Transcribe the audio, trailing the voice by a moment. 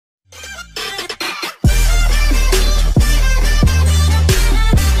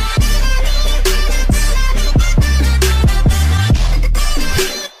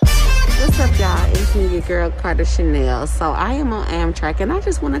girl Carter Chanel. So I am on Amtrak, and I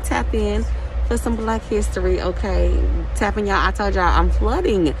just want to tap in for some Black history, okay? Tapping y'all. I told y'all I'm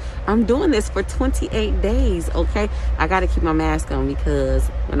flooding. I'm doing this for 28 days, okay? I got to keep my mask on because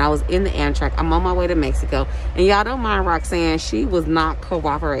when I was in the Amtrak, I'm on my way to Mexico. And y'all don't mind Roxanne. She was not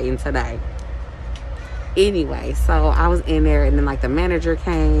cooperating today. Anyway, so I was in there, and then like the manager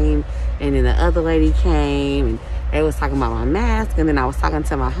came, and then the other lady came, and they was talking about my mask, and then I was talking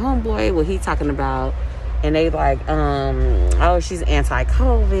to my homeboy, what he talking about, and they like, oh, she's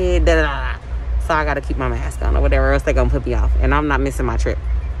anti-COVID, da da da. So I gotta keep my mask on or whatever, else they gonna put me off, and I'm not missing my trip.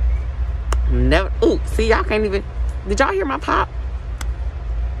 Never. Ooh, see, y'all can't even. Did y'all hear my pop?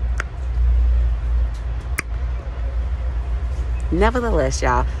 Nevertheless,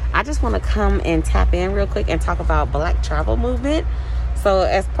 y'all, I just want to come and tap in real quick and talk about Black travel movement. So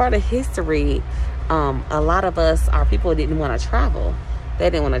as part of history, a lot of us, our people didn't want to travel. They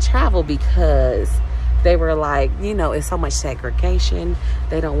didn't want to travel because they were like, you know, it's so much segregation.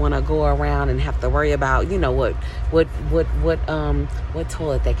 They don't want to go around and have to worry about, you know, what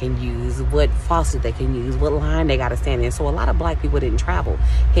toilet they can use, what faucet they can use, what line they got to stand in. So a lot of Black people didn't travel.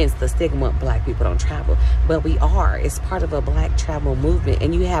 Hence the stigma of Black people don't travel. But we are. It's part of a Black travel movement.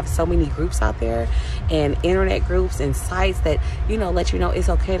 And you have so many groups out there and internet groups and sites that, you know, let you know it's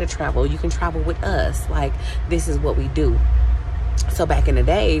okay to travel. You can travel with us. Like, this is what we do. So back in the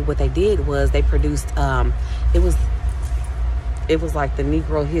day, what they did was they produced, it was like the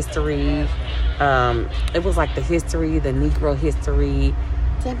Negro history. It was like the history, the Negro history.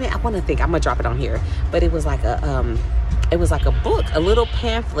 Damn it, I want to think. I'm gonna drop it on here. But it was like a book, a little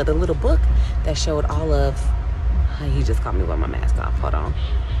pamphlet, a little book that showed all of. He just caught me with my mask off. Hold on.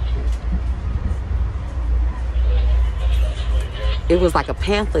 It was like a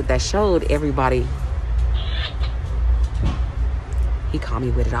pamphlet that showed everybody. He called me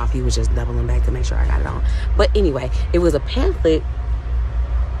with it off. He was just doubling back to make sure I got it on. But anyway, it was a pamphlet.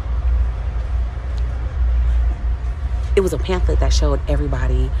 It was a pamphlet that showed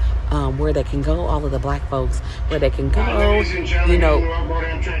everybody where they can go, all of the Black folks, where they can go, you know.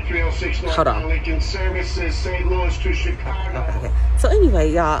 Hold on. Okay. So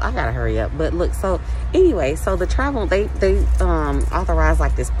anyway, y'all, I gotta hurry up. But look, so anyway, so the travel, they authorized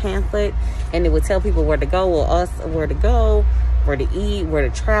like this pamphlet, and it would tell people where to go, or us where to go, where to eat, where to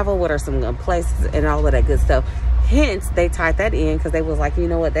travel, what are some places, and all of that good stuff. Hence, they tied that in because they was like, you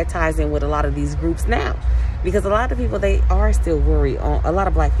know what, that ties in with a lot of these groups now. Because a lot of people, they are still worried, on a lot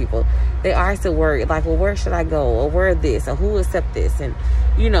of Black people, they are still worried, like, well, where should I go, or where this, or who will accept this, and,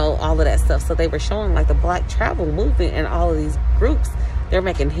 you know, all of that stuff. So they were showing, like, the Black travel movement and all of these groups, they're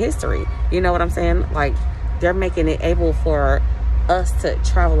making history. You know what I'm saying? Like, they're making it able for us to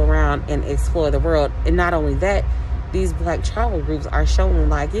travel around and explore the world. And not only that, these Black travel groups are showing,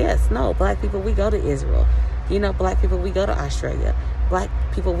 like, yes, no, Black people, we go to Israel. You know, Black people, we go to Australia. Black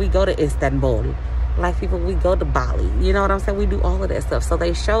people, we go to Istanbul. Black people, we go to Bali. You know what I'm saying? We do all of that stuff. So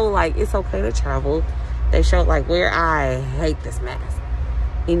they show, like, it's okay to travel. They show, like, where I hate this mask.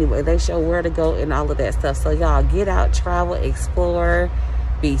 Anyway, they show where to go and all of that stuff. So y'all get out, travel, explore,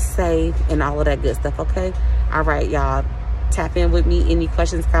 be safe, and all of that good stuff, okay? All right, y'all. Tap in with me. Any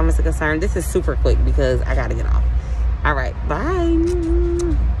questions, comments, or concerns? This is super quick because I got to get off. All right, bye.